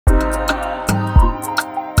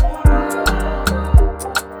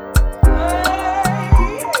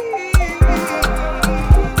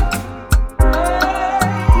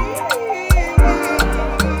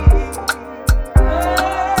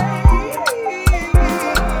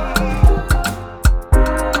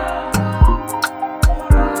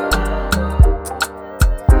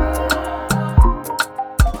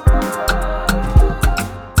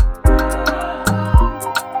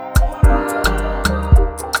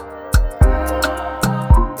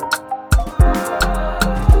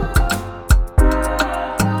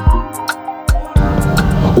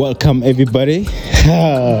Welcome everybody.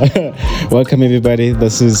 Welcome everybody.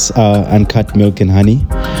 This is Uncut Milk and Honey.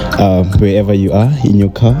 Wherever you are, in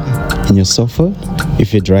your car, in your sofa,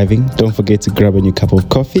 if you're driving, don't forget to grab a new cup of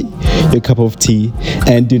coffee, your cup of tea,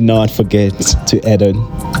 and do not forget to add on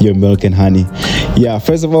your milk and honey. Yeah,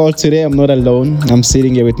 first of all, today I'm not alone. I'm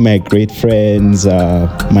sitting here with my great friends,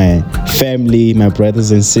 my family, my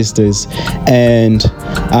brothers and sisters, and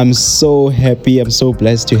I'm so happy, I'm so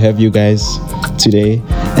blessed to have you guys today,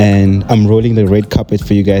 and I'm rolling the red carpet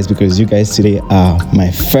for you guys because you guys today are my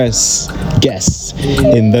first guests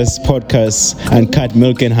in this podcast, Uncut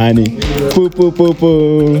Milk and Honey. Poo, poo, poo,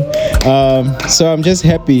 poo. So I'm just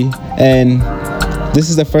happy, and this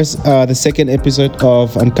is the second episode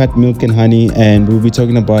of Uncut Milk and Honey, and we'll be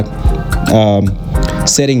talking about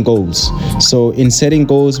setting goals. So in setting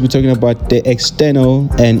goals, we're talking about the external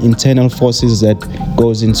and internal forces that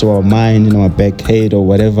goes into our mind, in our back head or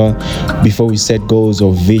whatever, before we set goals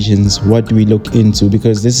or visions. What do we look into?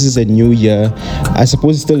 Because this is a new year. I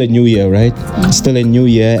suppose it's still a new year, right? It's still a new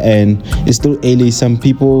year and it's still early. Some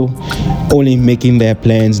people only making their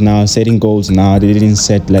plans now, setting goals now. They didn't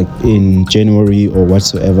set like in January or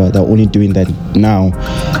whatsoever. They're only doing that now.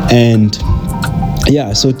 And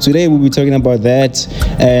yeah, so today we'll be talking about that,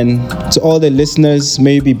 and to all the listeners,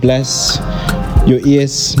 may you be blessed. Your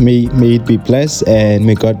ears may it be blessed, and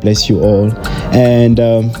may God bless you all. And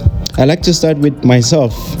I like to start with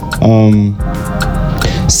myself,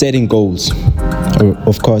 setting goals.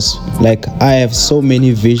 Of course, like I have so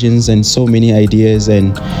many visions and so many ideas,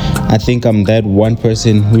 and I think I'm that one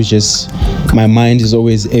person who's just, my mind is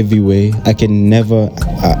always everywhere. I can never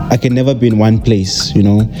be in one place, you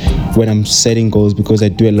know, when I'm setting goals, because I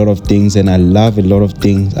do a lot of things and I love a lot of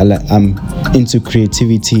things. I'm into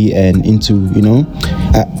creativity and into, you know,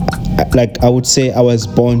 I would say I was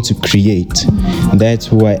born to create. That's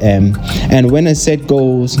who I am. And when I set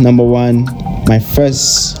goals, number one, my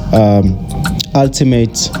first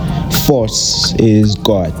ultimate force is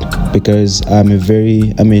God, because I'm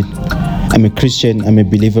a Christian, I'm a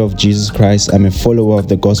believer of Jesus Christ, I'm a follower of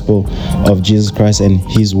the gospel of Jesus Christ and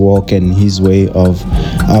his walk and his way of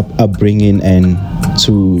upbringing, and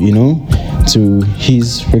to, you know, to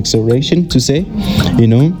his resurrection, to say, you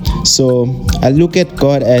know. So I look at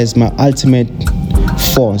God as my ultimate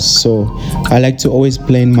force. So I like to always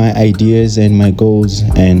plan my ideas and my goals,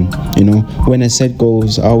 and you know, when I set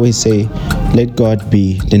goals, I always say, let God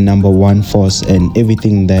be the number one force and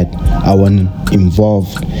everything that I want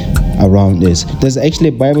involved around this. There's actually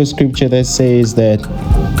a Bible scripture that says that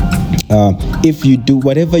if you do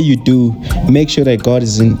whatever you do, make sure that God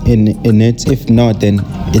is in it. If not, then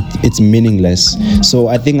it's meaningless. So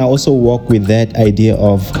I think I also walk with that idea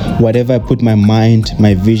of whatever I put my mind,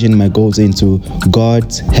 my vision, my goals into,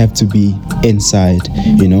 God have to be inside,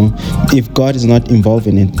 you know. If God is not involved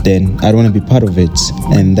in it, then I don't want to be part of it.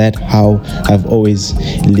 And that's how I've always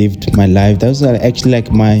lived my life. Those are actually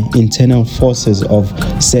like my internal forces of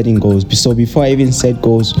setting goals. So before I even set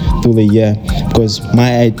goals through the year, because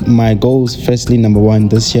my goals, firstly, number one,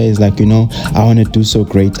 this year is like, you know, I want to do so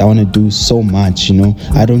great. I want to do so much, you know.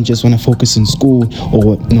 I don't just want to focus in school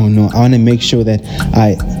or no. I want to make sure that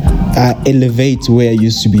I elevate where I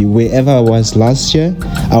used to be. Wherever I was last year,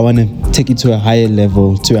 I want to take it to a higher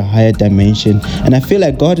level, to a higher dimension. And I feel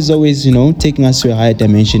like God is always, you know, taking us to a higher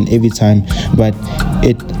dimension every time. But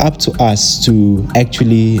it's up to us to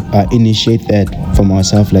actually initiate that from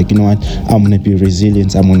ourselves. Like, you know what, I'm going to be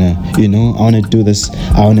resilient. I'm going to, you know, I want to do this.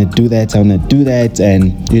 I want to do that. I want to do that.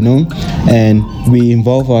 And, you know, and we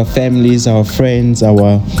involve our families, our friends,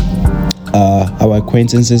 our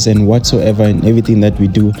acquaintances and whatsoever, and everything that we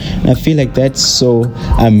do. And I feel like that's so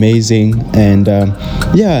amazing. And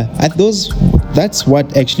that's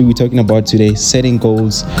what actually we're talking about today, setting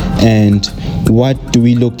goals and what do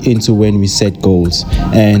we look into when we set goals.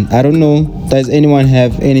 And I don't know, does anyone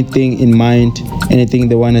have anything in mind, anything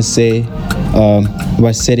they want to say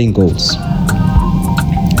about setting goals?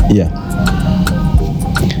 Yeah,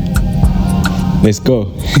 let's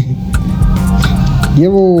go.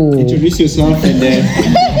 Yo. Introduce yourself and then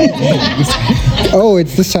oh,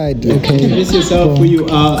 it's this side. Okay. Introduce yourself, who you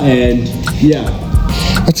are, and yeah.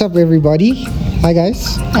 What's up, everybody? Hi,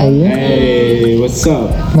 guys. How are you? Hey, what's up?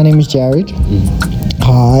 My name is Jared.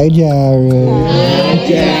 Hi, Jared. Hi,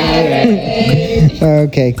 Jared.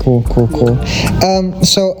 Okay, cool.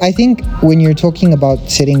 So I think when you're talking about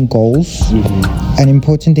setting goals, an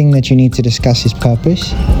important thing that you need to discuss is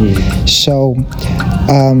purpose. So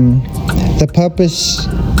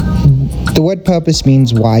the word purpose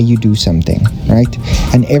means why you do something, right?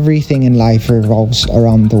 And everything in life revolves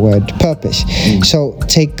around the word purpose. So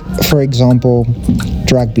take, for example,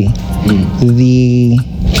 rugby. The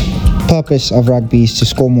purpose of rugby is to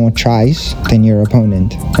score more tries than your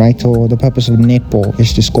opponent, right? Or the purpose of netball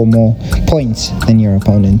is to score more points than your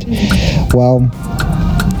opponent. Well,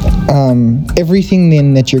 everything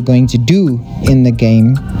then that you're going to do in the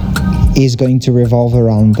game is going to revolve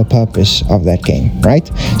around the purpose of that game,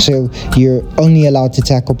 right? So you're only allowed to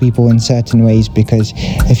tackle people in certain ways, because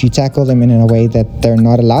if you tackle them in a way that they're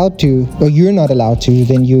not allowed to, or you're not allowed to,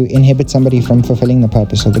 then you inhibit somebody from fulfilling the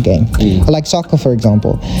purpose of the game. Like soccer, for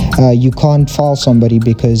example, you can't foul somebody,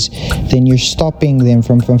 because then you're stopping them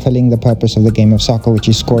from fulfilling the purpose of the game of soccer, which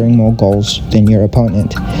is scoring more goals than your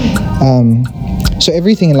opponent. So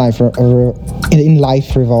everything in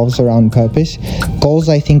life revolves around purpose. Goals,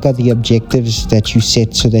 I think, are the objectives that you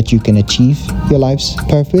set so that you can achieve your life's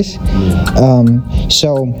purpose.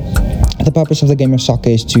 So the purpose of the game of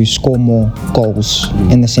soccer is to score more goals,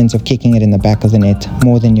 in the sense of kicking it in the back of the net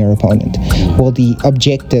more than your opponent. Well, the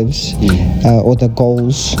objectives or the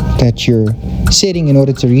goals that you're setting in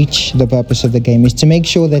order to reach the purpose of the game is to make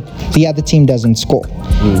sure that the other team doesn't score.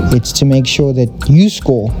 It's to make sure that you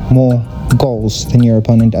score more goals than your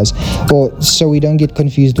opponent does. Or so we don't get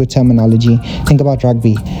confused with terminology, think about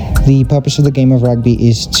rugby. The purpose of the game of rugby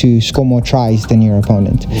is to score more tries than your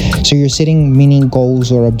opponent. So you're setting mini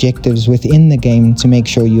goals or objectives within the game to make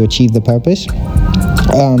sure you achieve the purpose.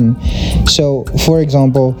 So for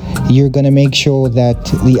example, you're going to make sure that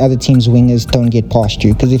the other team's wingers don't get past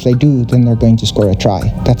you, because if they do, then they're going to score a try.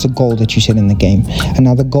 That's a goal that you set in the game.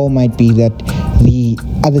 Another goal might be that the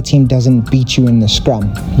other team doesn't beat you in the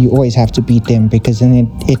scrum. You always have to beat them, because then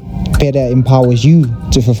it better empowers you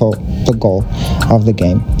to fulfill the goal of the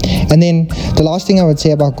game. And then the last thing I would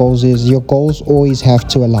say about goals is your goals always have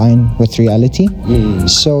to align with reality.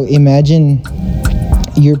 So imagine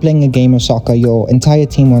you're playing a game of soccer, your entire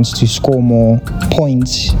team wants to score more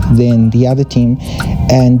points than the other team,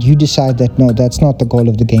 and you decide that no, that's not the goal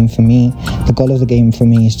of the game for me. The goal of the game for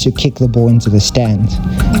me is to kick the ball into the stand.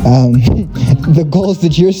 The goals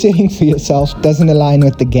that you're setting for yourself doesn't align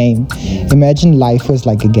with the game. Imagine life was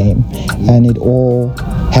like a game and it all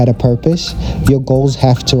had a purpose. Your goals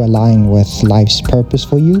have to align with life's purpose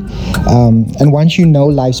for you. And once you know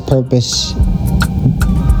life's purpose,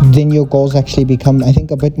 then your goals actually become, I think,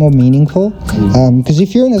 a bit more meaningful. Because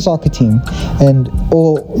if you're in a soccer team and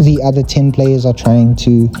all the other 10 players are trying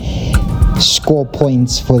to score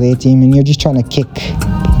points for their team and you're just trying to kick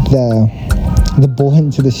the ball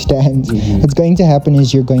into the stands, what's going to happen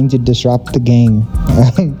is you're going to disrupt the game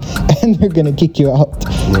and they're going to kick you out,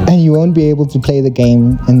 and you won't be able to play the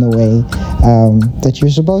game in the way that you're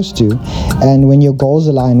supposed to. And when your goals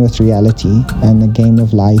align with reality and the game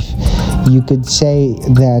of life, you could say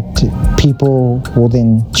that people will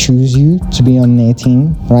then choose you to be on their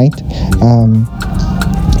team, right?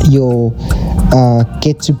 You'll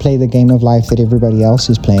get to play the game of life that everybody else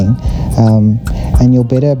is playing, and you'll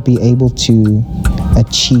better be able to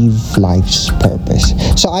achieve life's purpose.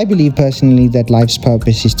 So I believe personally that life's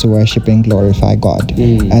purpose is to worship and glorify God.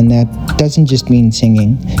 And that doesn't just mean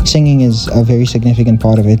singing. Singing is a very significant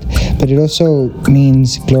part of it, but it also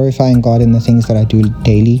means glorifying God in the things that I do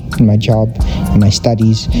daily, in my job, in my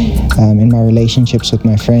studies, in my relationships with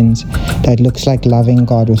my friends. That looks like loving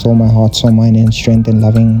God with all my heart, soul, mind, and strength, and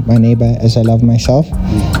loving my neighbor as I love myself.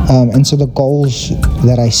 And so the goals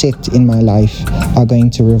that I set in my life are going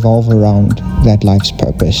to revolve around that life's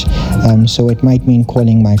purpose. So it might mean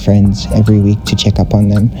calling my friends every week to check up on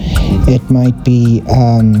them. It might be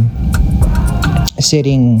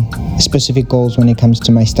setting specific goals when it comes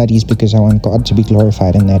to my studies because I want God to be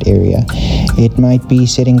glorified in that area. It might be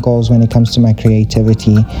setting goals when it comes to my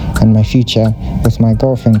creativity and my future with my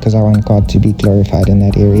girlfriend because I want God to be glorified in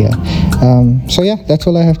that area. So yeah, that's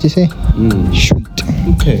all I have to say. Sweet.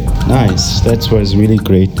 Okay, nice. That was really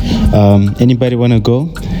great. Anybody want to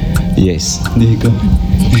go? Yes, there you go.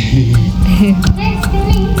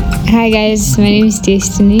 Hi guys, my name is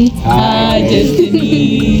Destiny. Hi,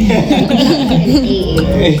 Destiny.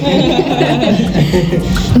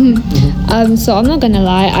 So I'm not gonna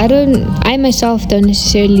lie, I myself don't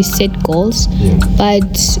necessarily set goals,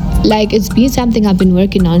 but like it's been something I've been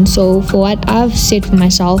working on. So for what I've set for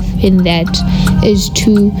myself in that is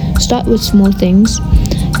to start with small things.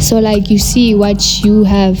 So like you see what you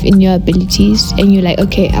have in your abilities and you're like,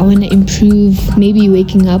 okay, I want to improve maybe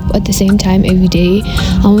waking up at the same time every day.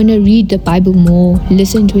 I want to read the Bible more,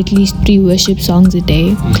 listen to at least 3 worship songs a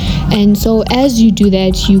day. And so as you do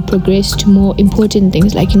that, you progress to more important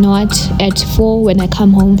things. Like, you know what, at 4 when I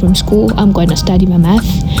come home from school, I'm going to study my math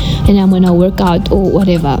and I'm going to work out or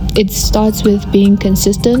whatever. It starts with being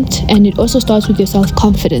consistent, and it also starts with your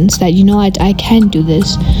self-confidence that, you know what, I can do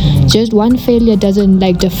this. Just one failure doesn't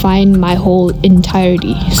like define my whole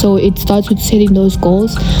entirety. So it starts with setting those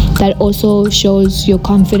goals. That also shows your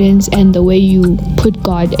confidence and the way you put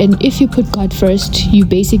God. And if you put God first, you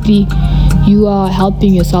are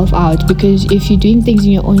helping yourself out, because if you're doing things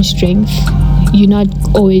in your own strength, you're not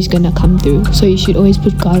always gonna come through. So you should always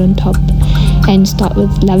put God on top and start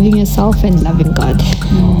with loving yourself and loving God.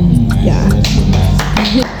 Yeah.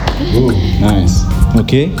 Oh, nice.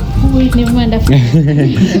 Okay. Oh, wait, never mind. Okay.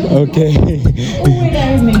 Oh, wait,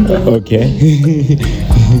 I remember. Okay.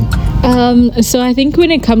 So I think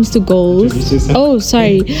when it comes to goals,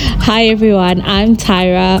 sorry. Hi everyone, I'm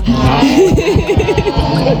Taira.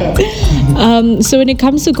 So when it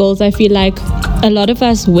comes to goals, I feel like a lot of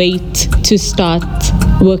us wait to start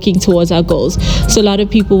working towards our goals. So a lot of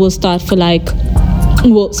people will start for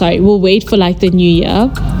will wait for like the new year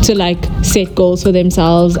to like set goals for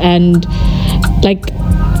themselves, and like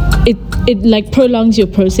it like prolongs your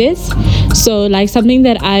process. So like something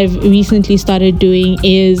that I've recently started doing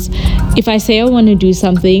is, if I say I want to do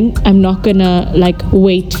something, I'm not gonna like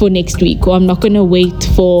wait for next week, or I'm not gonna wait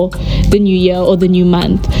for the new year or the new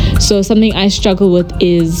month. So something I struggle with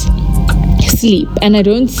is sleep, and I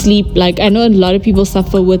don't sleep, like I know a lot of people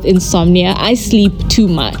suffer with insomnia. I sleep too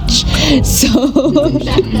much,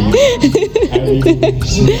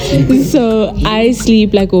 so I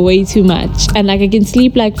sleep like way too much, and like I can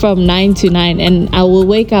sleep like from 9 to 9 and I will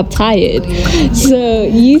wake up tired. So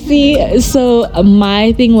you see, so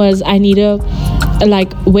my thing was I need to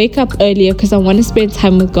like wake up earlier because I want to spend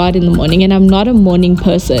time with God in the morning, and I'm not a morning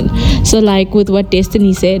person. So like with what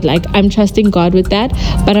Destiny said, like I'm trusting God with that,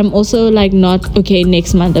 but I'm also like not, okay,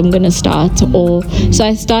 next month I'm gonna start, or so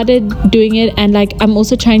I started doing it. And like I'm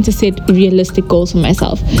also trying to set realistic goals for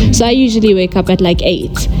myself. So I usually wake up at like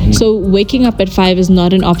 8, so waking up at 5 is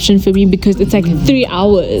not an option for me because it's like 3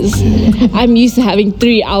 hours. I'm used to having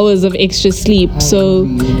 3 hours of extra sleep, so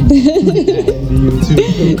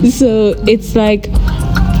so it's like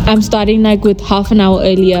I'm starting like with half an hour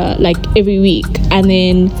earlier like every week, and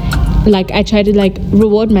then like I try to like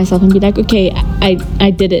reward myself and be like, okay, I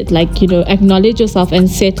did it. Like, you know, acknowledge yourself and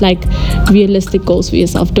set like realistic goals for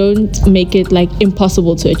yourself. Don't make it like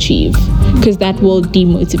impossible to achieve, because that will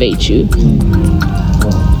demotivate you.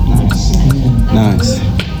 Nice.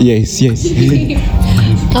 Yes.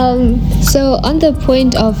 So on the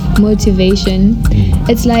point of motivation,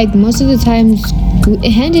 it's like most of the times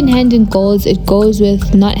hand in hand in goals, it goes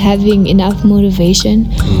with not having enough motivation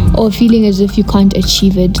or feeling as if you can't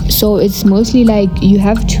achieve it. So it's mostly like you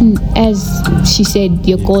have to, as she said,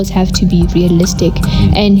 your goals have to be realistic,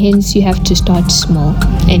 and hence you have to start small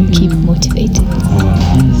and keep motivated.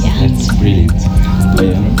 That's brilliant. Oh,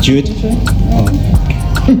 yeah. Jude?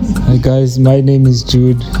 Hi guys, my name is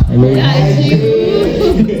Jude. Hello.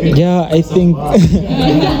 Yeah, I think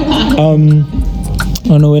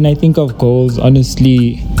when I think of goals,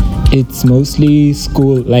 honestly, it's mostly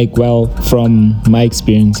school, like, well, from my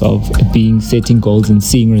experience of setting goals and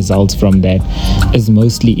seeing results from that is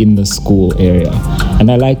mostly in the school area. And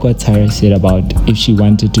I like what Taira said about if she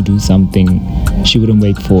wanted to do something, she wouldn't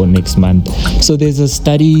wait for next month. So there's a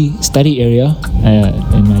study area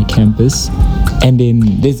in my campus, and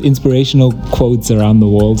then there's inspirational quotes around the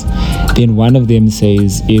walls. Then one of them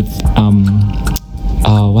says,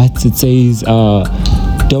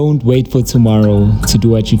 don't wait for tomorrow to do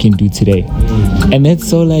what you can do today. And that's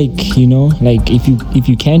so, like, you know, like if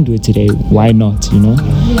you can do it today, why not, you know?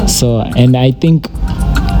 So, and I think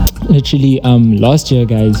literally last year,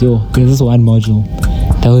 guys, there's this one module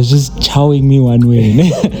that was just chowing me one way.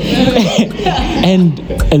 And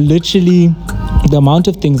literally the amount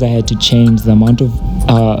of things I had to change, the amount of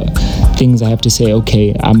things I have to say,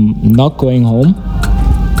 okay, I'm not going home,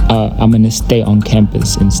 I'm gonna stay on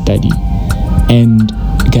campus and study. And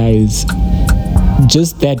guys,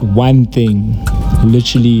 just that one thing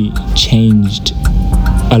literally changed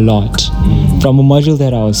a lot. From a module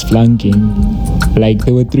that I was flunking, like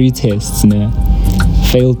there were 3 tests,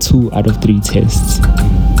 failed 2 out of 3 tests,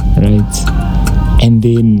 right? And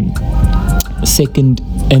then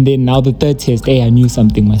now the 3rd test, I knew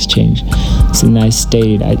something must change. So then I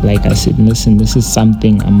stayed. I said, listen, this is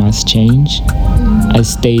something I must change. I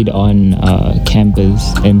stayed on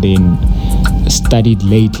campus and then studied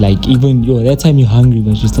late. Like, even that time you're hungry,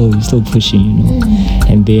 but you're still pushing, you know.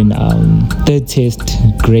 And then 3rd test,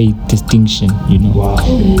 great distinction, you know. Wow.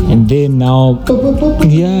 And then now,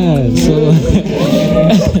 yeah. So,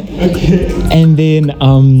 and then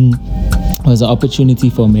was an opportunity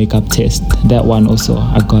for a makeup test. That one also,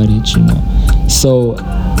 I got it, you know. So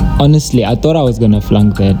honestly, I thought I was gonna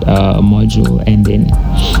flunk that module, and then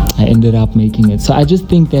I ended up making it. So I just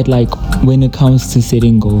think that, like, when it comes to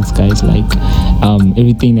setting goals, guys, like,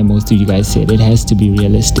 everything that most of you guys said, it has to be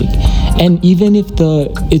realistic. And even if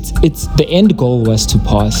the end goal was to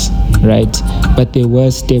pass, right? But there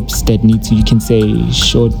were steps that need to, you can say,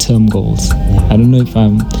 short-term goals. I don't know if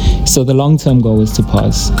so the long-term goal was to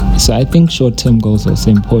pass. So I think short-term goals are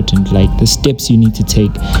also important, like the steps you need to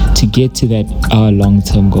take to get to that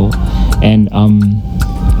long-term goal. And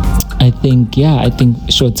I think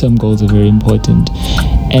short-term goals are very important.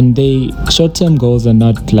 And short-term goals are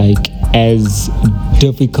not like as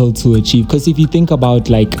difficult to achieve, because if you think about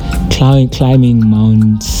like climbing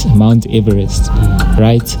Mount Everest,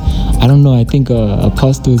 right? I don't know, I think a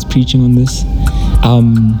pastor was preaching on this.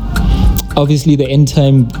 Obviously the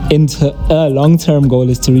long-term goal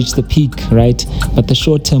is to reach the peak, right? But the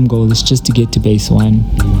short-term goal is just to get to base 1,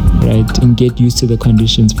 right? And get used to the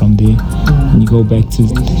conditions from there. And you go back to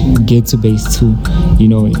get to base 2, you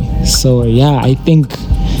know. So yeah, I think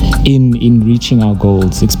in reaching our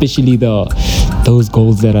goals, especially those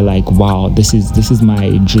goals that are like, wow, this is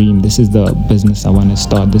my dream, this is the business I want to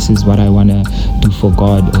start, this is what I want to do for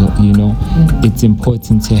God, you know, it's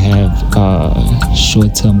important to have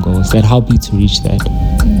short-term goals that help you to reach that.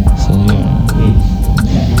 So yeah.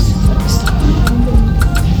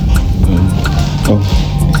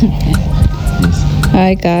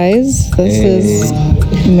 Hi guys, this is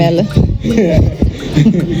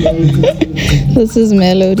this is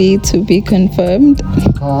Melody to be confirmed.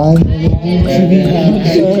 Hi,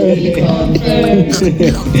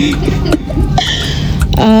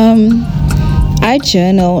 I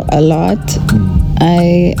journal a lot.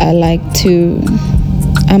 I like to.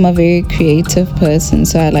 I'm a very creative person,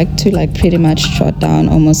 so I like to pretty much jot down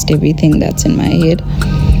almost everything that's in my head.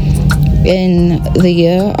 In the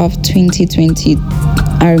year of 2020,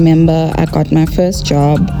 I remember I got my first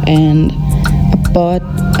job and I bought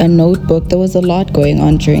a notebook. There was a lot going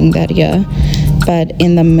on during that year, but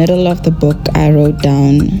in the middle of the book, I wrote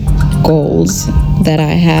down goals that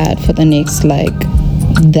I had for the next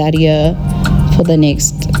that year, for the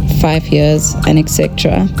next 5 years, and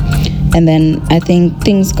etc. And then I think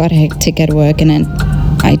things got hectic at work, and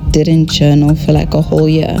I didn't journal for a whole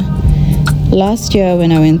year. Last year,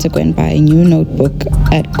 when I went to go and buy a new notebook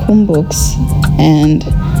at Kumbooks, and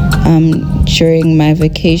during my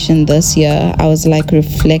vacation this year, I was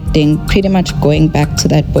reflecting, pretty much going back to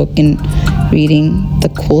that book and reading the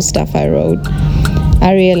cool stuff I wrote.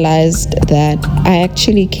 I realized that I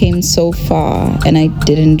actually came so far, and I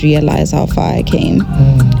didn't realize how far I came.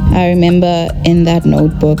 I remember in that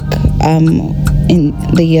notebook, in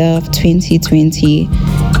the year of 2020,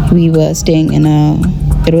 we were staying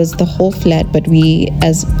it was the whole flat, but we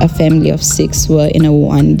as a family of 6 were in a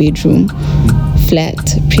 1-bedroom flat,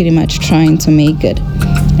 pretty much trying to make it.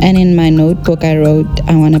 And in my notebook I wrote,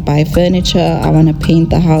 I want to buy furniture, I want to paint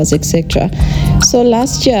the house, etc. So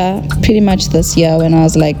last year, pretty much this year, when I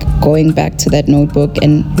was going back to that notebook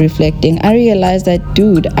and reflecting, I realized that,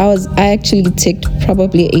 dude, I actually ticked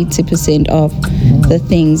probably 80% of the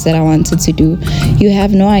things that I wanted to do. You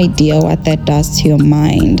have no idea what that does to your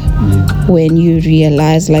mind when you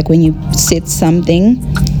realize, when you set something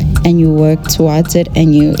and you work towards it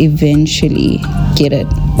and you eventually get it,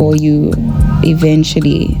 or you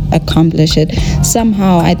eventually accomplish it.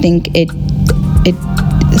 Somehow I think it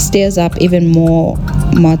stirs up even more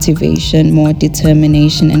motivation, more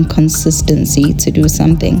determination and consistency to do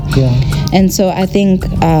something. And so I think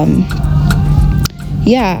a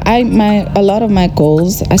lot of my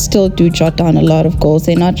goals, I still do jot down a lot of goals.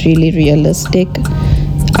 They're not really realistic.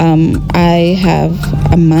 I have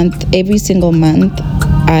a month, every single month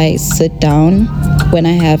I sit down when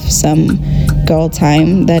I have some girl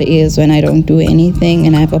time, that is when I don't do anything,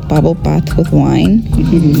 and I have a bubble bath with wine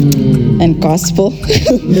and gospel.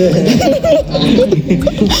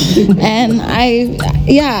 And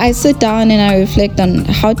I sit down and I reflect on,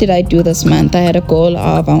 how did I do this month? I had a goal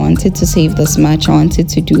of, I wanted to save this much, I wanted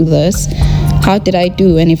to do this. How did I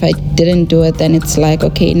do? And if I didn't do it, then it's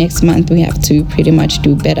okay, next month we have to pretty much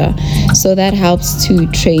do better. So that helps to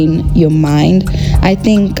train your mind. I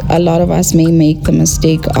think a lot of us may make the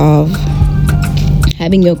mistake of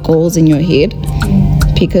having your goals in your head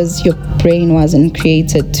because your brain wasn't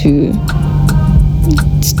created to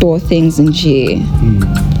store things in J.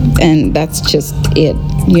 And that's just it,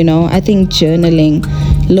 I think journaling,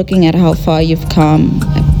 looking at how far you've come,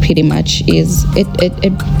 pretty much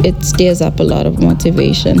it stirs up a lot of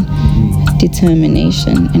motivation,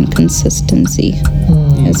 determination and consistency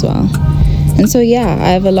as well. And so I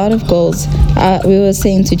have a lot of goals. We were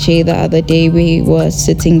saying to Jay the other day, we were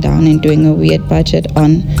sitting down and doing a weird budget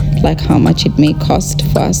on like how much it may cost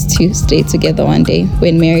for us to stay together one day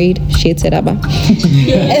when married.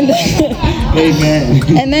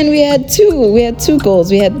 And then we had two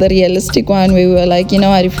goals. We had the realistic one where we were like, you know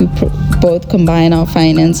what, if we both combine our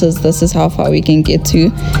finances, this is how far we can get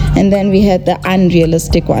to. And then we had the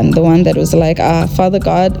unrealistic one, the one that was like, Father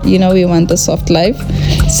God, you know, we want the soft life,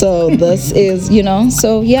 so this is, you know.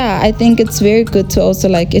 So yeah, I think it's very good to also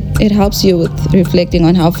like it helps you with reflecting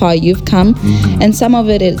on how far you've come, and some of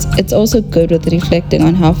it's also good with reflecting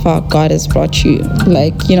on how far God has brought you,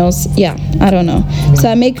 like, you know. Yeah, I don't know. So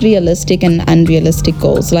I make realistic and unrealistic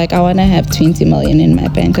goals. Like, I want to have 20 million in my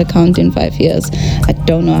bank account in 5 years. I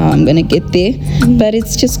don't know how I'm gonna get there, but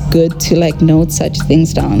it's just good to like note such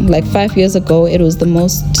things down. Like 5 years ago, it was the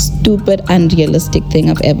most stupid, unrealistic thing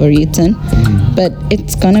I've ever written, but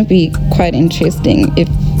it's gonna be quite interesting if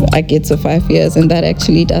I get to 5 years and that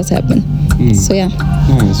actually does happen. So yeah.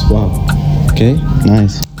 Nice. Wow. Okay.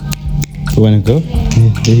 Nice. You wanna go?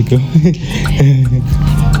 There you go.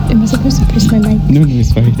 Am I supposed to press my mic? No,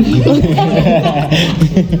 it's fine.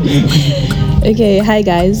 Okay, hi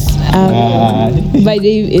guys. My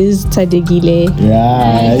name is Thandekile.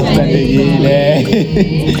 Yeah,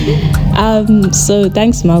 Thandekile. So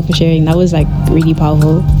thanks, Mal, for sharing. That was like really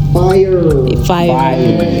powerful. Fire.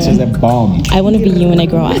 It's just a bomb. I want to be you when I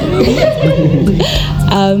grow up.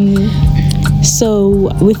 So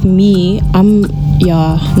with me, I'm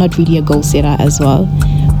not really a goal setter as well,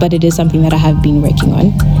 but it is something that I have been working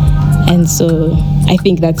on. And so I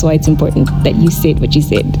think that's why it's important that you said what you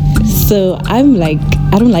said. So I don't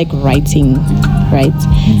like writing, right?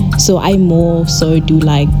 So I more so do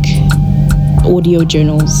like audio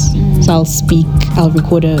journals. So I'll speak, I'll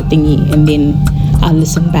record a thingy, and then I'll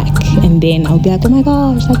listen back, and then I'll be like, oh my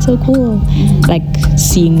gosh, that's so cool. Like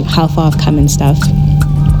seeing how far I've come and stuff.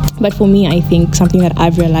 But for me, I think something that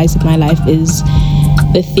I've realized in my life is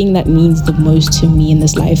the thing that means the most to me in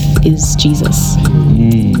this life is Jesus.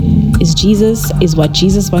 Is what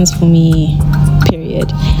Jesus wants for me,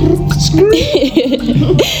 period.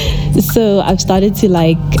 So I've started to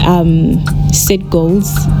like set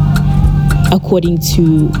goals according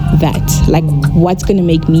to that. Like, what's going to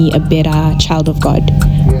make me a better child of God?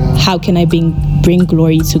 How can I bring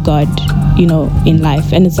glory to God, you know, in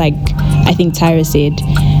life? And it's like, I think Taira said,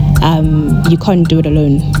 you can't do it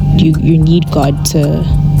alone. You need God to,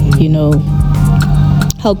 you know,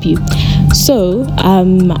 help you. So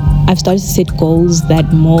I've started to set goals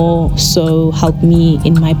that more so help me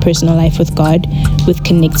in my personal life with God, with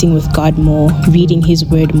connecting with God more, reading His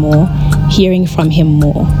Word more, hearing from Him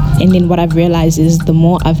more. And then what I've realized is the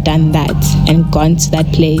more I've done that and gone to that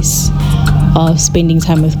place of spending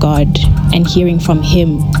time with God and hearing from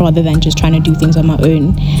Him rather than just trying to do things on my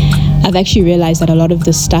own, I've actually realized that a lot of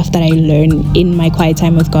the stuff that I learn in my quiet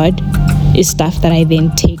time with God is stuff that I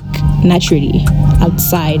then take naturally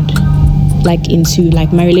outside, like into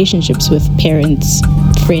like my relationships with parents,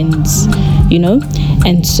 friends, you know.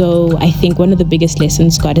 And so I think one of the biggest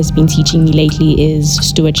lessons God has been teaching me lately is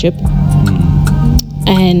stewardship.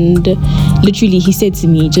 And literally He said to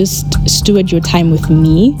me, just steward your time with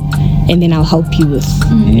me, and then I'll help you with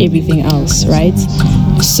everything else, right?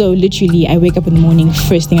 So literally I wake up in the morning,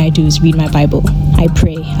 first thing I do is read my Bible. I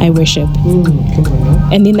pray, I worship.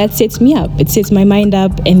 And then that sets me up. It sets my mind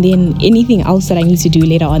up, and then anything else that I need to do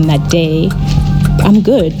later on that day, I'm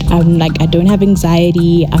good. I'm like, I don't have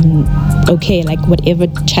anxiety. I'm okay. Like whatever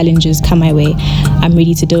challenges come my way, I'm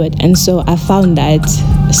ready to do it. And so I found that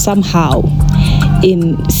somehow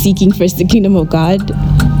in seeking first the kingdom of God,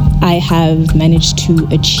 I have managed to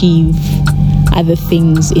achieve other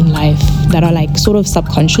things in life that are like sort of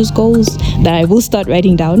subconscious goals that I will start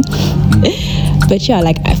writing down. But yeah,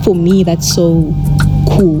 like for me, that's so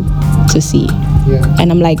cool to see. Yeah.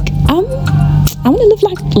 And I'm like, I want to live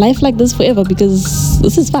like life like this forever because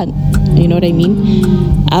this is fun. You know what I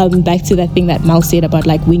mean? Back to that thing that Mal said about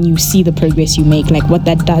like when you see the progress you make, like what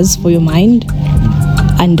that does for your mind,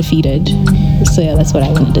 undefeated. So yeah, that's what I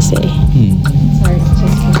wanted to say.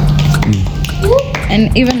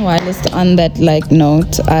 And even while it's on that like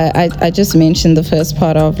note, I just mentioned the first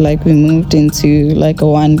part of like we moved into like a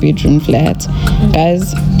 1-bedroom flat.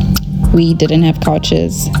 Guys, we didn't have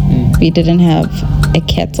couches, we didn't have a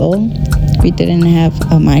kettle, we didn't have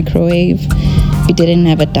a microwave, we didn't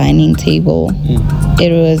have a dining table.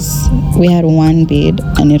 We had one bed,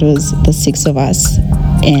 and it was the 6 of us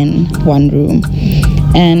in one room.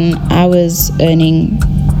 And I was earning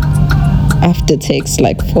after tax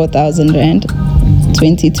like 4,000 rand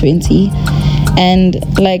 2020,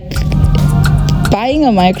 and like buying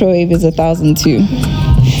a microwave is 1,000 too.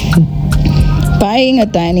 buying a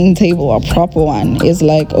dining table, a proper one, is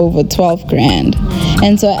like over 12 grand.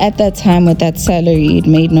 And so at that time with that salary, it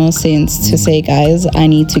made no sense to say, guys, I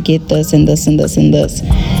need to get this and this and this and this.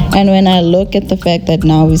 And when I look at the fact that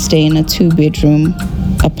now we stay in a 2-bedroom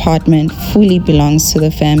apartment, fully belongs to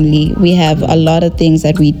the family. We have a lot of things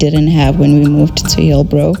that we didn't have when we moved to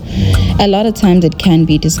Hillbrow. A lot of times it can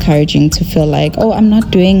be discouraging to feel like, oh, I'm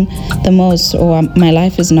not doing the most, or my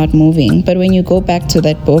life is not moving. But when you go back to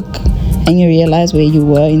that book and you realize where you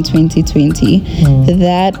were in 2020,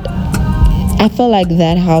 that I feel like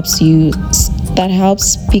that helps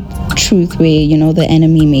speak truth where, you know, the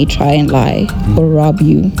enemy may try and lie or rob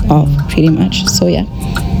you of, pretty much. So yeah,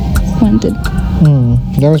 wanted.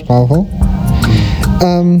 That was powerful.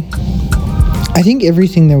 I think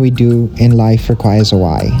everything that we do in life requires a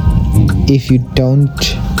why. If you don't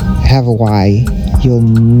have a why, you'll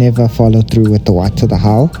never follow through with the what to the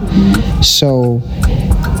how. So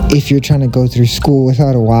if you're trying to go through school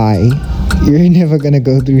without a why, you're never going to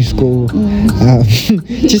go through school.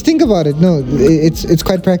 Just think about it. No, it's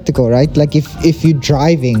quite practical, right? Like if you're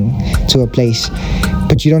driving to a place,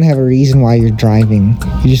 but you don't have a reason why you're driving,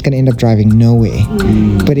 you're just going to end up driving nowhere.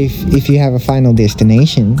 But if you have a final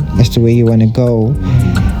destination as to where you want to go,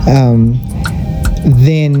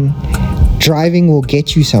 then driving will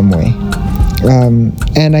get you somewhere.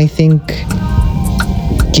 And I think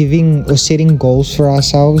giving or setting goals for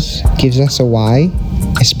ourselves gives us a why,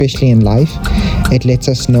 especially in life. It lets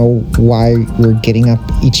us know why we're getting up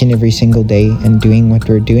each and every single day and doing what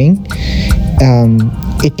we're doing.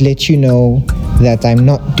 It lets you know that I'm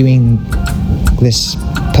not doing this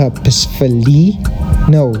purposefully.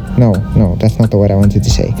 No, that's not the word I wanted to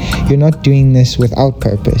say. You're not doing this without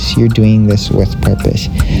purpose. You're doing this with purpose.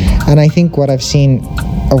 And I think what I've seen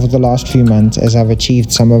over the last few months as I've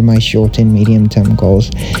achieved some of my short and medium term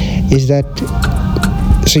goals is that,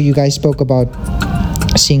 so you guys spoke about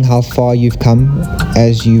seeing how far you've come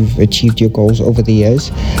as you've achieved your goals over the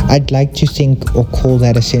years. I'd like to think or call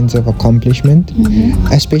that a sense of accomplishment,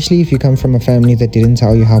 especially if you come from a family that didn't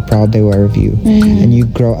tell you how proud they were of you, and you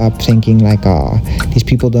grow up thinking like, these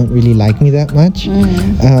people don't really like me that much.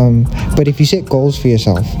 But if you set goals for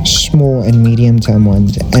yourself, small and medium term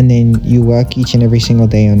ones, and then you work each and every single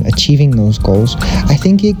day on achieving those goals, I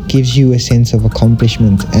think it gives you a sense of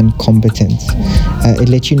accomplishment and competence. It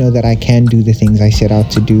lets you know that I can do the things I set out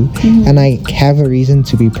to do, and I have a reason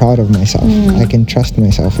to be proud of myself. I can trust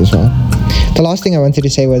myself as well. The last thing I wanted to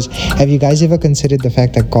say was, have you guys ever considered the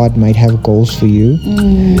fact that God might have goals for you?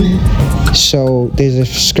 So there's a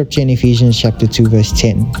scripture in Ephesians chapter 2 verse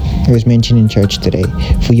 10. It was mentioned in church today.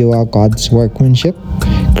 For you are God's workmanship,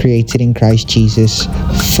 created in Christ Jesus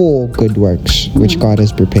for good works, which God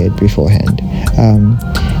has prepared beforehand.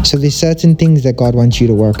 So there's certain things that God wants you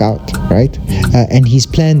to work out, right? And He's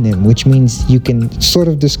planned them, which means you can sort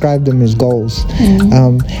of describe them as goals.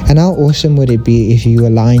 And how awesome would it be if you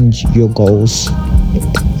aligned your goals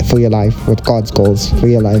for your life with God's goals for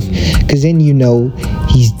your life? Because then you know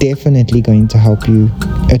He's definitely going to help you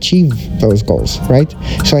achieve those goals, right?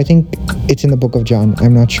 So I think it's in the book of John,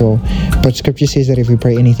 I'm not sure, but scripture says that if we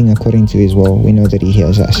pray anything according to His will, we know that He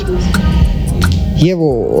hears us. Yeah,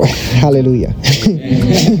 well, hallelujah.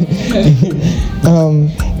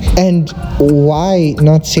 And why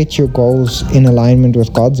not set your goals in alignment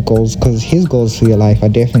with God's goals? Because His goals for your life are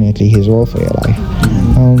definitely His will for your life.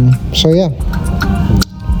 So yeah,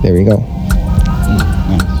 there we go.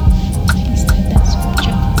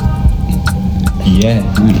 Yeah,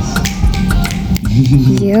 nice.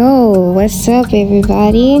 Yo, what's up,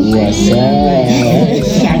 everybody? What's up?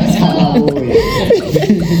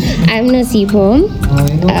 I'm Nasipo. Hi,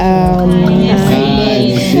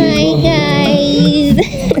 guys.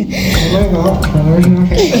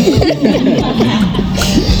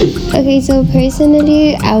 Okay, so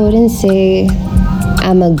personally, I wouldn't say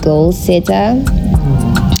I'm a goal setter.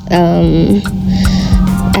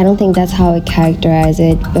 I don't think that's how I characterize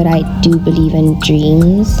it, but I do believe in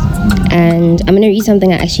dreams. And I'm going to read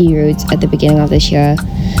something I actually wrote at the beginning of this year,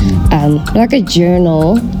 like a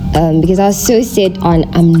journal, because I was so set on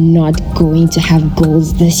I'm not going to have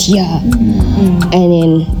goals this year. And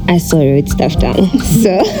then I still wrote stuff down.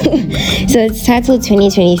 So it's titled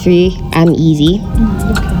 2023, I'm Easy.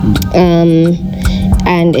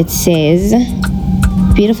 And it says,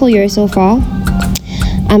 beautiful year so far.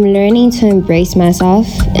 I'm learning to embrace myself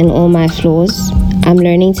and all my flaws. I'm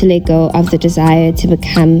learning to let go of the desire to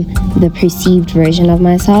become the perceived version of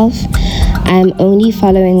myself. I'm only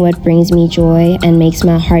following what brings me joy and makes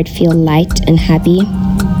my heart feel light and happy.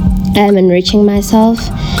 I'm enriching myself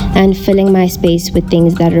and filling my space with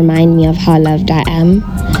things that remind me of how loved I am.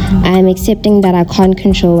 I am accepting that I can't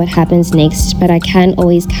control what happens next, but I can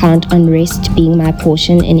always count on rest being my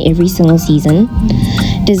portion in every single season.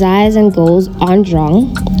 Desires and goals aren't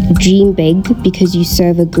wrong. Dream big because you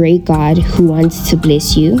serve a great God who wants to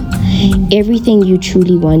bless you. Everything you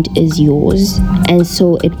truly want is yours, and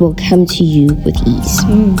so it will come to you with ease.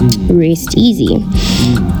 Rest easy.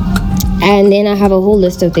 And then I have a whole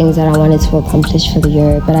list of things that I wanted to accomplish for the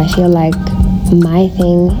year, but I feel like my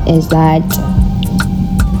thing is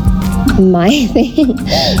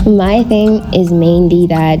mainly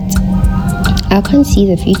that I can't see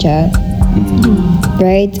the future.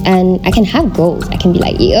 Right? And I can have goals. I can be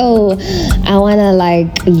like, yo, I wanna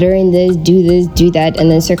like learn this, do that, and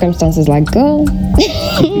then circumstances like, go.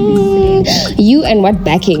 You and what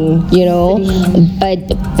backing, you know? But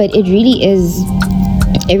it really is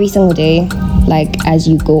every single day, like as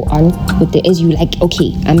you go on with it, as you like,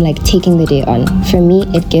 okay, I'm like taking the day on. For me,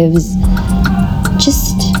 it gives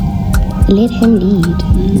just let him lead.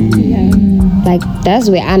 Like that's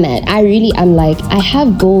where I'm at. I'm like, I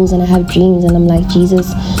have goals and I have dreams, and I'm like,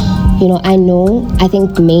 Jesus, you know, I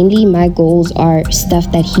think mainly my goals are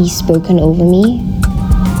stuff that he's spoken over me,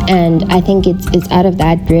 and I think it's out of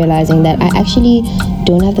that realizing that I actually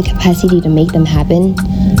don't have the capacity to make them happen.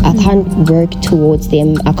 I can't work towards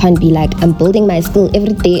them. I can't be like, I'm building my skill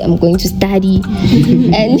every day, I'm going to study.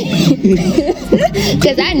 And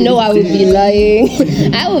because I know I would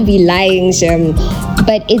be lying, Shem.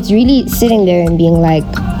 But it's really sitting there and being like,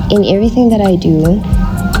 in everything that I do,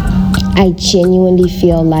 I genuinely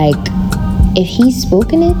feel like if he's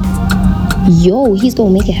spoken it, he's gonna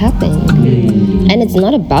make it happen. And it's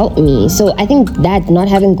not about me. So I think that not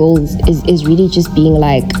having goals is really just being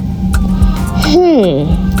like,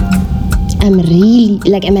 am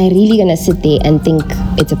I really gonna sit there and think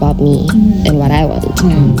it's about me and what I want?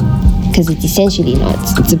 Because it's essentially not.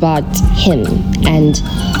 It's about him and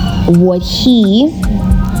what he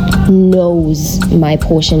knows my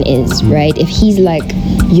portion is, right? If he's like,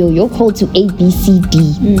 yo, you're called to A, B, C,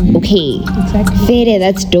 D, okay, exactly. Fair,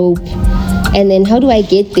 that's dope. And then how do I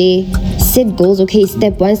get there? Set goals, okay,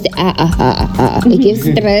 step one, It gives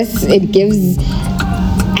stress, it gives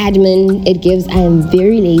admin, it gives, I am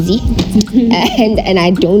very lazy and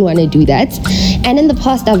I don't want to do that. And in the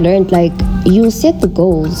past I've learned, like, you'll set the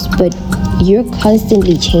goals, but you're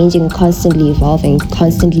constantly changing, constantly evolving,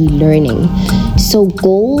 constantly learning. So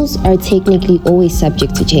goals are technically always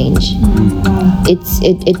subject to change.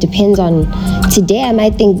 It depends on, today I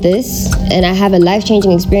might think this and I have a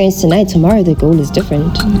life-changing experience tonight. Tomorrow the goal is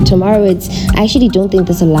different. Tomorrow I actually don't think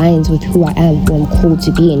this aligns with who I am, who I'm called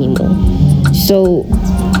to be anymore. So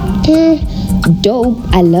dope.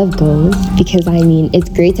 I love goals because I mean it's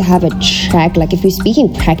great to have a track. Like if you're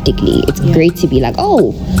speaking practically, it's great to be like,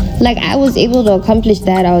 oh, like I was able to accomplish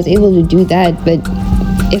that, I was able to do that. But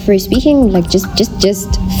if we're speaking like just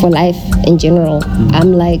for life in general,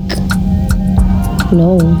 I'm like,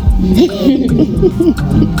 no.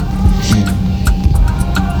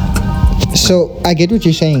 So I get what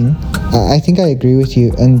you're saying. I think I agree with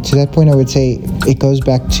you. And to that point, I would say it goes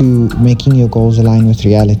back to making your goals align with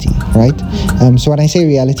reality, right? So when I say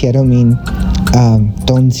reality, I don't mean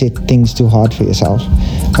don't set things too hard for yourself.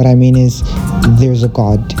 What I mean is there's a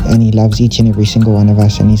God and he loves each and every single one of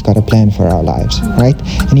us and he's got a plan for our lives, right?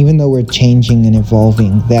 And even though we're changing and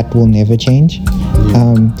evolving, that will never change.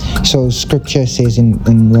 So scripture says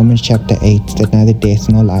in Romans chapter 8 that neither death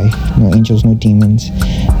nor life, nor angels nor demons,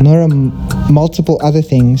 nor multiple other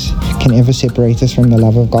things can ever separate us from the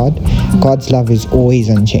love of God. God's love is always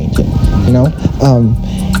unchanging, you know?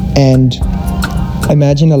 And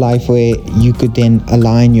imagine a life where you could then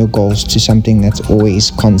align your goals to something that's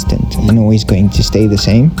always constant and always going to stay the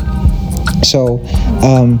same. So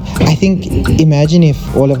I think, imagine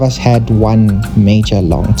if all of us had one major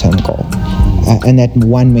long-term goal. And that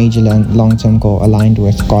one major long-term goal aligned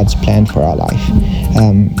with God's plan for our life,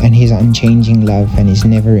 and his unchanging love and his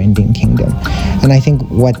never-ending kingdom. And I think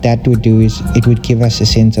what that would do is it would give us a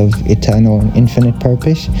sense of eternal and infinite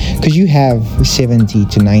purpose, because you have 70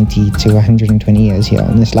 to 90 to 120 years here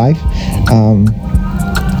in this life,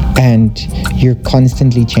 and you're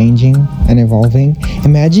constantly changing and evolving.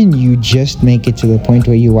 Imagine you just make it to the point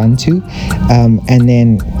where you want to, and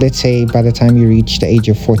then let's say by the time you reach the age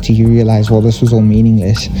of 40 you realize, well, this was all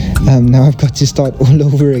meaningless. Now I've got to start all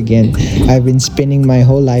over again. I've been spending my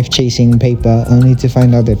whole life chasing paper only to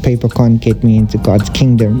find out that paper can't get me into God's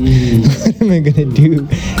kingdom. What am I gonna do?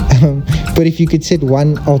 But if you could set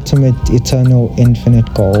one ultimate eternal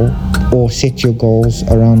infinite goal, or set your goals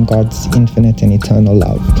around God's infinite and eternal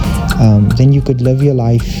love, then you could live your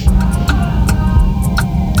life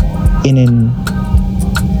in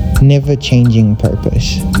never changing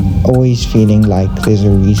purpose. Always feeling like there's a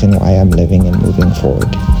reason why I'm living and moving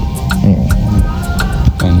forward. Anyway.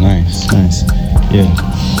 Oh, nice. Yeah.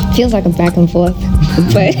 Feels like a back and forth,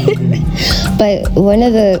 but but one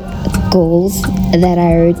of the goals that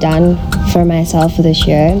I wrote down for myself for this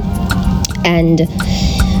year, and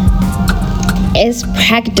it's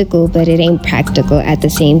practical, but it ain't practical at the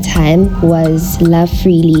same time, was love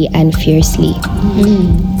freely and fiercely.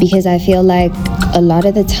 Because I feel like a lot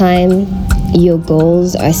of the time your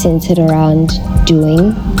goals are centered around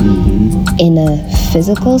doing in a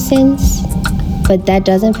physical sense, but that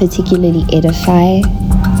doesn't particularly edify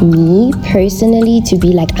me personally to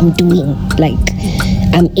be like, I'm doing, like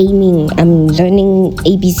I'm aiming, I'm learning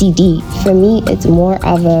ABCD. For me, it's more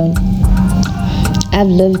of I've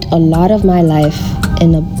lived a lot of my life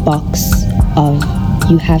in a box of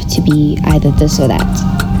you have to be either this or that,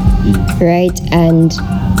 right? And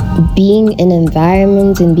being in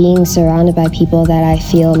environments and being surrounded by people that I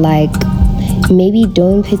feel like maybe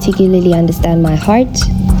don't particularly understand my heart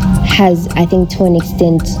has, I think, to an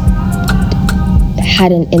extent,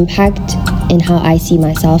 had an impact in how I see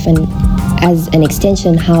myself, and as an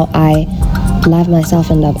extension, how I love myself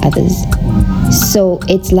and love others. So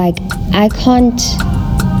it's like I can't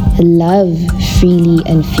love freely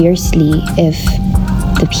and fiercely if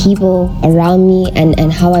the people around me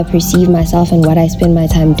and how I perceive myself and what I spend my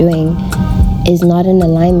time doing is not in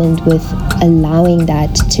alignment with allowing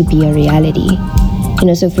that to be a reality. You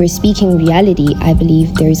know, so if we're speaking reality, I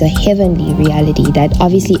believe there's a heavenly reality that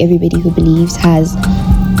obviously everybody who believes has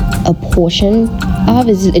a portion of,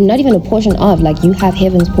 is not even a portion of, like you have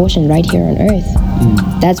heaven's portion right here on earth.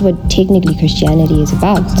 That's what technically Christianity is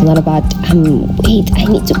about. It's not about,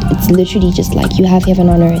 it's literally just like you have heaven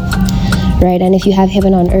on earth, right? And if you have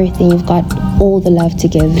heaven on earth, then you've got all the love to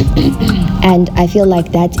give. And I feel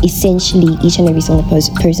like that's essentially each and every single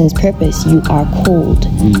person's purpose. You are called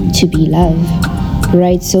to be love,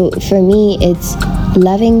 right? So for me, it's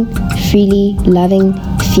loving freely, loving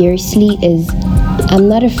fiercely is, I'm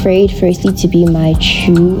not afraid, firstly, to be my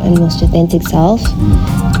true and most authentic self.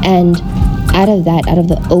 And out of that, out of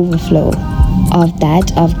the overflow of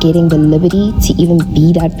that, of getting the liberty to even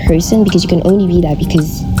be that person, because you can only be that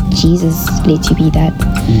because Jesus let you be that.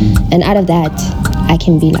 And out of that, I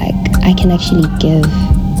can be like, I can actually give,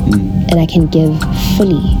 and I can give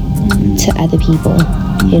fully to other people,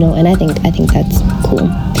 you know. And I think that's cool.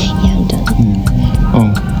 Yeah, I'm done.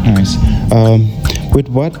 Oh, nice. With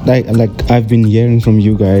what like I've been hearing from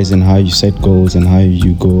you guys and how you set goals and how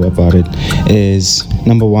you go about it is,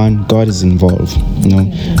 number one, God is involved. You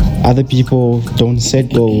know, other people don't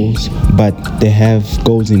set goals, but they have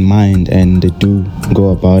goals in mind and they do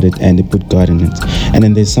go about it and they put God in it. And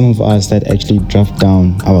then there's some of us that actually draft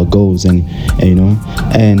down our goals and you know,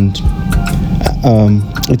 and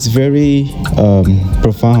it's very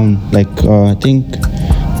profound. Like I think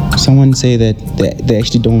someone say that they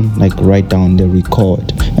actually don't like write down, they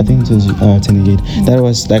record. I think it was Thandekile. That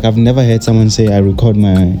was like, I've never heard someone say I record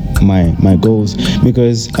my goals,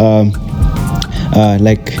 because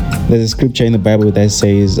like there's a scripture in the Bible that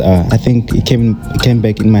says I think it came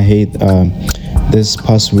back in my head this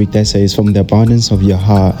past week that says, from the abundance of your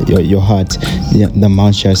heart the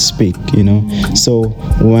mouth shall speak, you know. So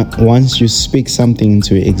once you speak something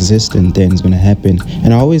into existence, then it's going to happen.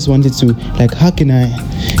 And I always wanted to, like, how can I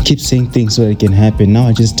keep saying things so that it can happen? Now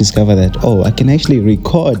I just discover that, I can actually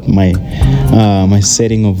record my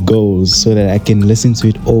setting of goals so that I can listen to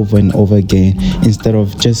it over and over again, instead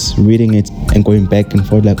of just reading it and going back and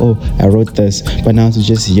forth like, I wrote this, but now to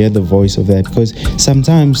just hear the voice of that, because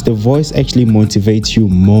sometimes the voice actually motivates you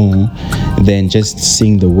more than just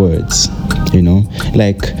seeing the words, you know.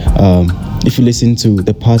 Like if you listen to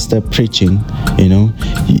the pastor preaching, you know,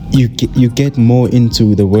 you get more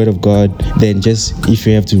into the word of God than just if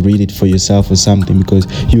you have to read it for yourself or something, because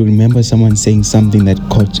you remember someone saying something that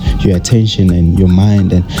caught your attention and your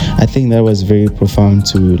mind. And I think that was very profound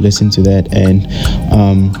to listen to that.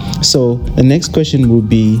 And so the next question would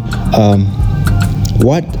be,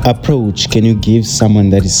 what approach can you give someone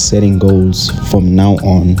that is setting goals from now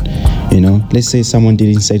on? You know, let's say someone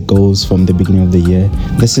didn't set goals from the beginning of the year.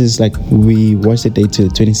 This is like, we watched the date to the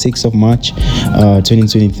 26th of March,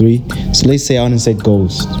 2023. So let's say I want to set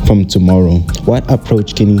goals from tomorrow. What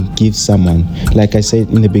approach can you give someone? Like I said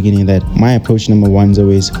in the beginning, that my approach number one is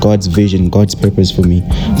always God's vision, God's purpose for me,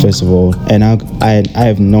 first of all. And I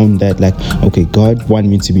have known that, like, okay, God wants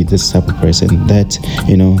me to be this type of person. That,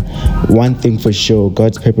 you know, one thing for sure,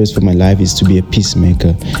 God's purpose for my life is to be a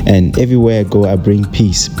peacemaker. And everywhere I go, I bring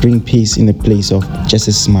peace in the place of just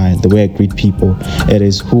a smile. The way I greet people, it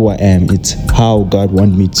is who I am. It's how God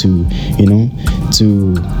wants me to, you know,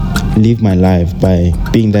 to live my life by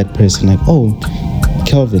being that person, like, oh,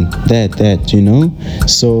 Kelvin, that, you know?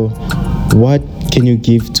 So what can you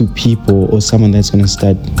give to people or someone that's going to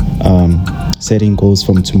start setting goals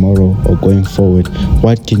from tomorrow or going forward?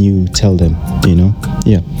 What can you tell them, you know?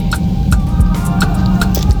 Yeah.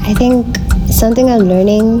 I think something I'm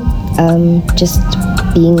learning, just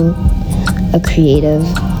being a creative,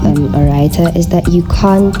 a writer, is that you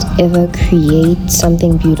can't ever create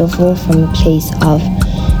something beautiful from a place of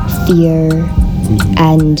fear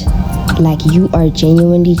and like you are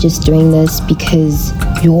genuinely just doing this because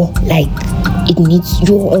you're like, it needs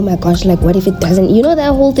you. Oh my gosh, like what if it doesn't? You know,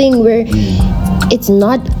 that whole thing where it's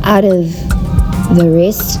not out of the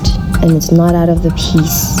rest and it's not out of the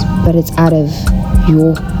peace, but it's out of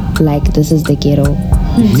your, like, this is the ghetto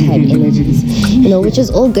type energies, you know, which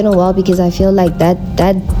is all good and well because I feel like that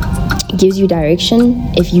gives you direction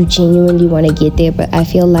if you genuinely want to get there. But I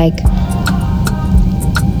feel like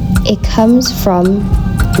it comes from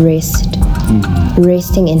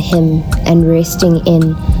resting in him and resting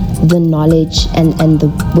in the knowledge and the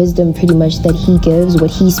wisdom pretty much that he gives,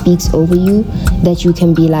 what he speaks over you, that you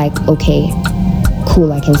can be like, okay,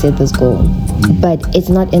 cool, I can set this goal. But it's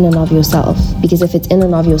not in and of yourself, because if it's in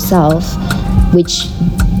and of yourself, which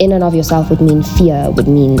in and of yourself would mean fear, would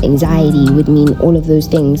mean anxiety, would mean all of those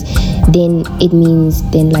things, then it means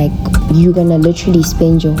then like you're gonna literally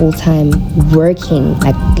spend your whole time working,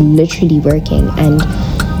 like literally working, and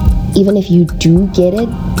even if you do get it,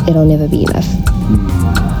 it'll never be enough.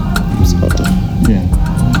 Yeah,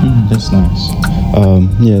 that's nice.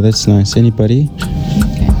 Yeah, that's nice. Anybody?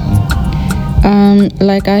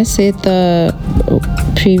 Like I said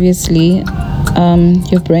previously,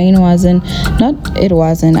 your brain wasn't,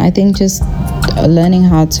 I think just learning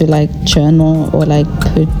how to like journal or like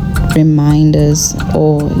put reminders,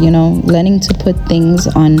 or you know, learning to put things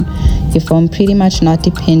on your phone, pretty much not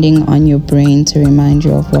depending on your brain to remind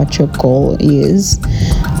you of what your goal is.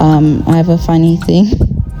 I have a funny thing.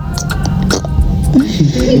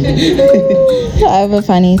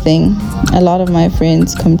 A lot of my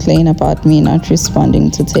friends complain about me not responding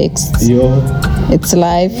to texts. It's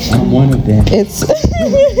life. I'm one of them. It's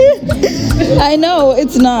I know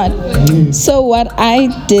it's not. So what I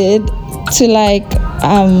did to like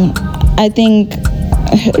I think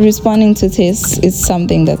responding to texts is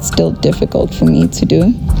something that's still difficult for me to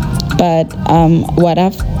do. But what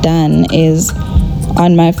I've done is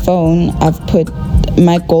on my phone I've put,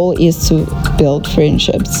 my goal is to build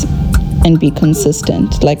friendships and be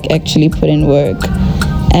consistent, like actually put in work.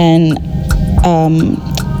 And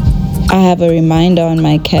I have a reminder on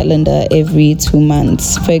my calendar every 2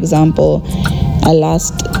 months. For example, I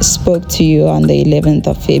last spoke to you on the 11th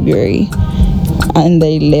of February. On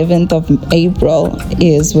the 11th of April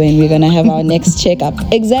is when we're going to have our next checkup.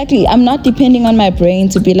 Exactly. I'm not depending on my brain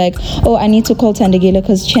to be like, oh, I need to call Thandekile,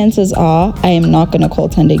 because chances are I am not going to call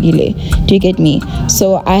Thandekile. Do you get me?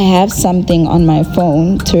 So I have something on my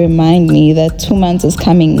phone to remind me that 2 months is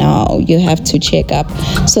coming now. You have to check up.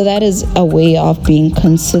 So that is a way of being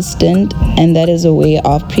consistent, and that is a way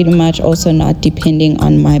of pretty much also not depending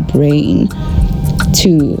on my brain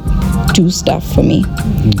to do stuff for me.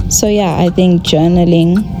 So yeah, I think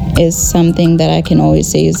journaling is something that I can always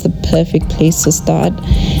say is the perfect place to start,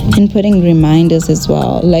 and putting reminders as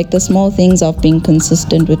well, like the small things of being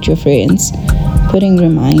consistent with your friends, putting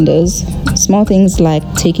reminders, small things like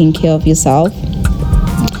taking care of yourself.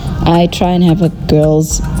 I try and have a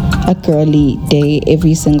girly day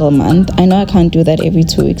every single month. I know I can't do that every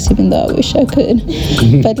 2 weeks, even though I wish I could.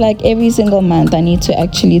 But like every single month, I need to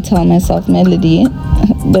actually tell myself, Melody,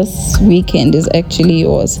 this weekend is actually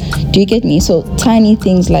yours. Do you get me? So tiny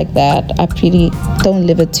things like that, I pretty don't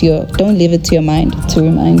leave it to your mind to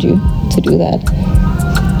remind you to do that.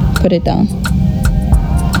 Put it down.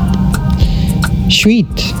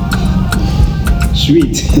 Sweet.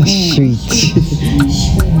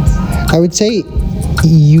 I would say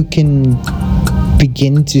you can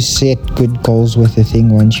begin to set good goals with a thing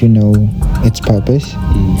once you know its purpose.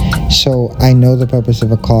 So I know the purpose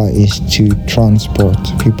of a car is to transport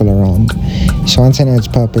people around. So once I know its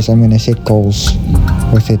purpose, I'm going to set goals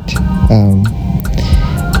with it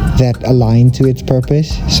that align to its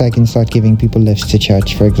purpose. So I can start giving people lifts to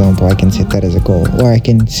church, for example. I can set that as a goal. Or I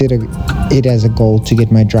can set it as a goal to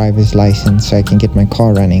get my driver's license so I can get my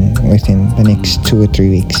car running within the next 2 or 3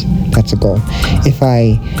 weeks. That's a goal. If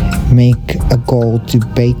I make a goal to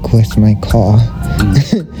bake with my car,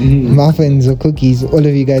 muffins or cookies, all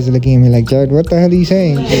of you guys are looking at me like, Jared, what the hell are you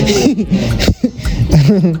saying?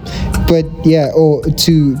 but yeah, or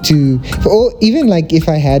or even like if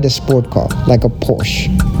I had a sport car, like a Porsche,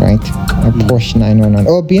 right? A Porsche 911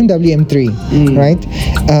 or BMW M3, right?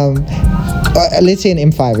 Let's say an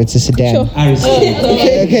M5. It's a sedan. Sure.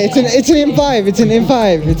 Okay, it's an M5. It's an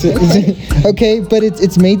M5. Okay, but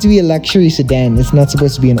it's made to be a luxury sedan. It's not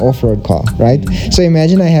supposed to be an off-road car, right? So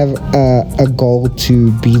imagine I have a goal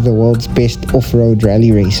to be the world's best off-road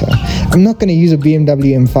rally racer. I'm not going to use a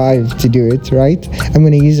BMW M5 to do it, right? I'm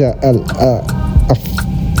going to use a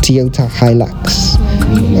Toyota Hilux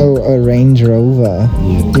or a Range Rover.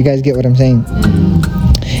 You guys get what I'm saying?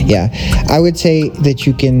 Yeah, I would say that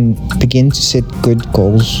you can begin to set good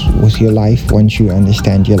goals with your life once you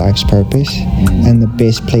understand your life's purpose. And the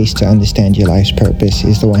best place to understand your life's purpose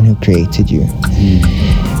is the one who created you.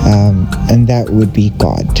 And that would be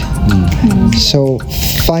God. So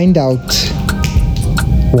find out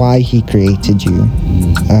why He created you.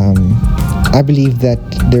 I believe that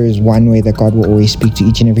there is one way that God will always speak to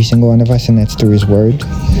each and every single one of us, and that's through His Word.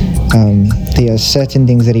 There are certain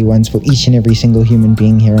things that He wants for each and every single human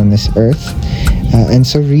being here on this earth. And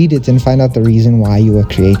so read it and find out the reason why you were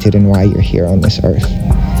created and why you're here on this earth.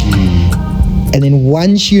 And then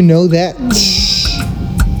once you know that,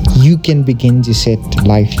 you can begin to set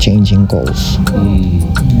life-changing goals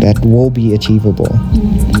that will be achievable.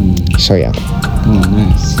 So yeah. Oh,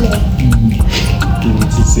 nice.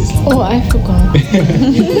 Oh, I forgot.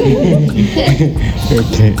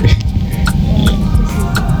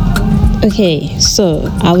 Okay, so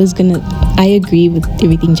I agree with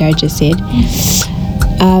everything Jared just said.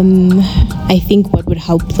 I think what would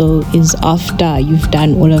help though is after you've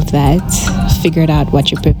done all of that, figured out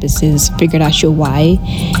what your purpose is, figured out your why,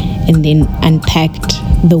 and then unpacked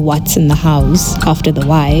the what's in the house after the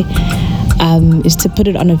why, is to put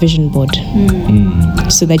it on a vision board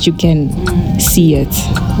so that you can see it.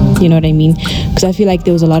 You know what I mean? Because I feel like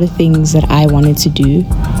there was a lot of things that I wanted to do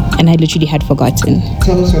and I literally had forgotten.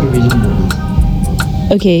 Tell us what a vision board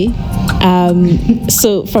is. Okay.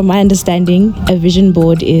 So from my understanding, a vision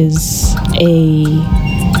board is a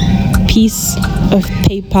piece of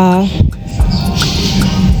paper.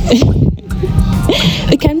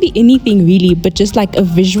 It can be anything really, but just like a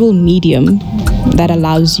visual medium that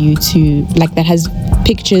allows you to, like, that has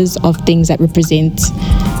pictures of things that represent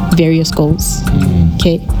various goals.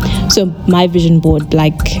 Okay, so my vision board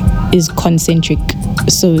is concentric.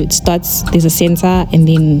 So it starts, there's a center and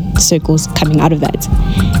then circles coming out of that,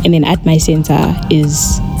 and then at my center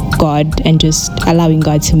is God, and just allowing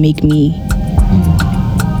God to make me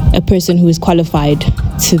a person who is qualified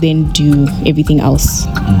to then do everything else.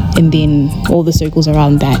 And then all the circles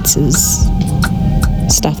around that is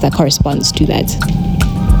stuff that corresponds to that.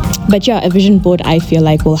 But yeah, a vision board I feel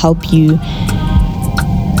like will help you.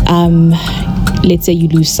 Let's say you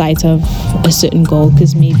lose sight of a certain goal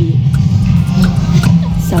because maybe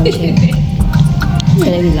Sound check. It's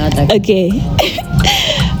gonna be loud. okay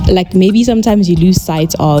like maybe sometimes you lose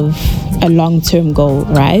sight of a long-term goal,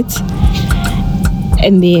 right?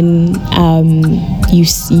 And then you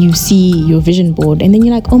see your vision board and then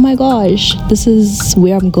you're like, oh my gosh, this is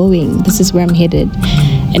where I'm going, this is where I'm headed.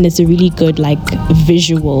 And it's a really good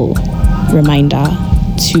visual reminder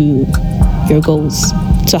to your goals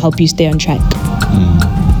to help you stay on track.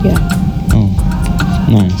 Yeah. Oh,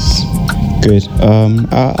 nice. Good.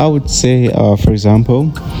 I would say, for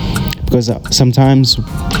example, because sometimes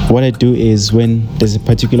what I do is when there's a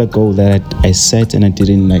particular goal that I set and I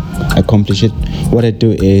didn't accomplish it, what I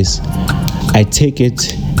do is I take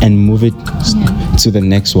it and move it to the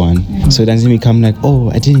next one. So it doesn't become oh,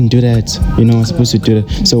 I didn't do that, I'm supposed to do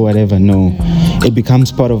that, so whatever. No, it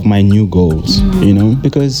becomes part of my new goals,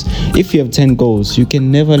 because if you have 10 goals, you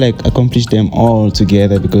can never accomplish them all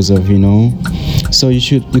together because of, so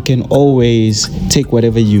you can always take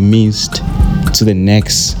whatever you missed to the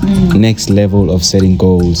next level of setting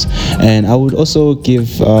goals. And I would also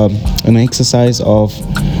give an exercise of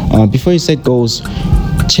before you set goals,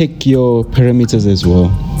 check your parameters as well.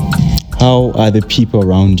 How are the people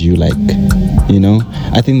around you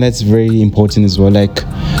I think that's very important as well. I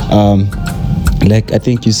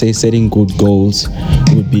think you say setting good goals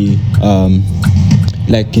would be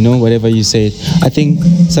whatever you say. I think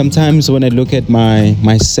sometimes when I look at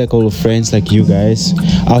my circle of friends like you guys,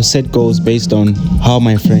 I'll set goals based on how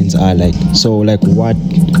my friends are so what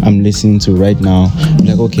I'm listening to right now,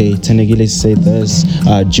 okay, Thandekile said this,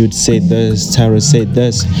 Jude said this, Taira said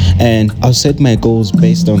this, and I'll set my goals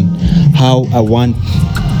based on how I want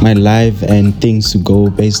my life and things to go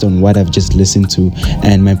based on what I've just listened to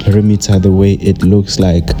and my perimeter, the way it looks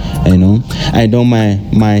like. I know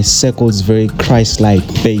my circle is very Christ-like.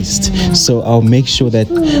 like based. So I'll make sure that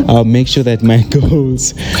my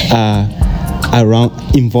goals are around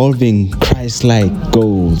involving Christ-like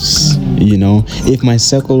goals. If my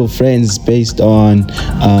circle of friends is based on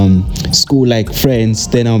school-like friends,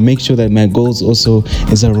 then I'll make sure that my goals also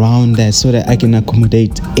is around that, so that I can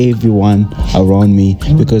accommodate everyone around me,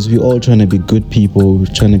 because we're all trying to be good people, we're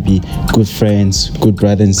trying to be good friends, good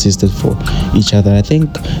brothers and sisters for each other. I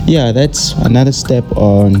think, that's another step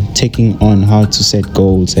on taking on how to set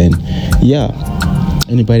goals. And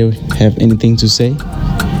anybody have anything to say?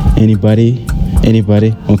 Anybody?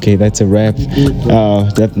 Okay, that's a wrap.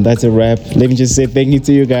 That's a wrap. Let me just say thank you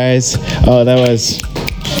to you guys.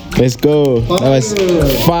 Let's go. Fire. That was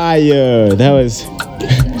fire. That was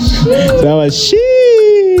that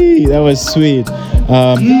was sweet.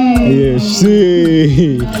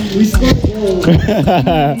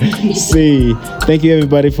 See, thank you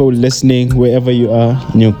everybody for listening, wherever you are,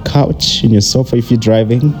 in your couch, in your sofa, if you're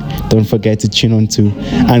driving. Don't forget to tune on to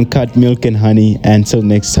Uncut Milk and Honey. Until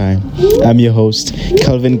next time, I'm your host,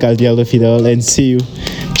 Calvin Galdiello Fidel, and see you.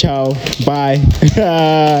 Ciao. Bye.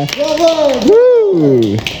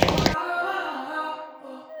 Woo.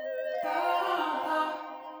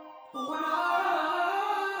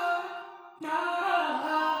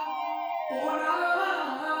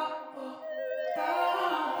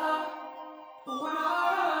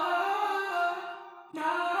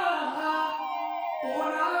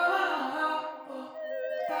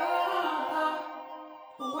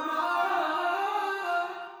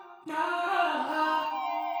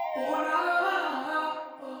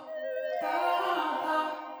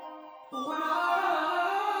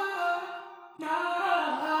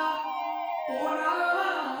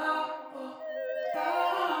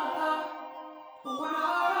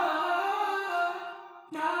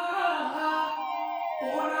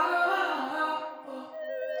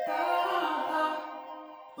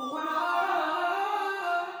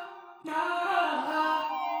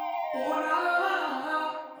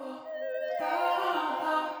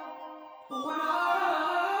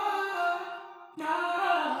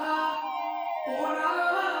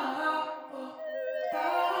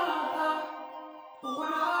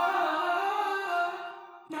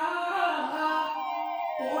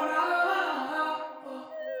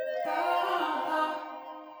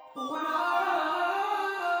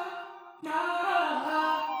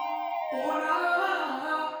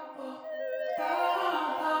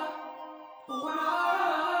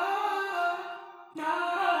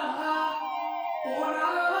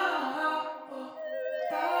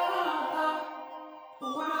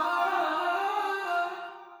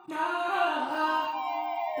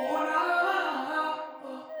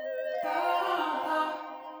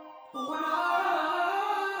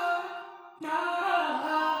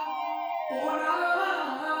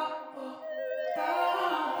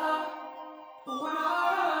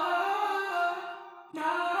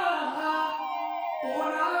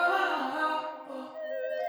 What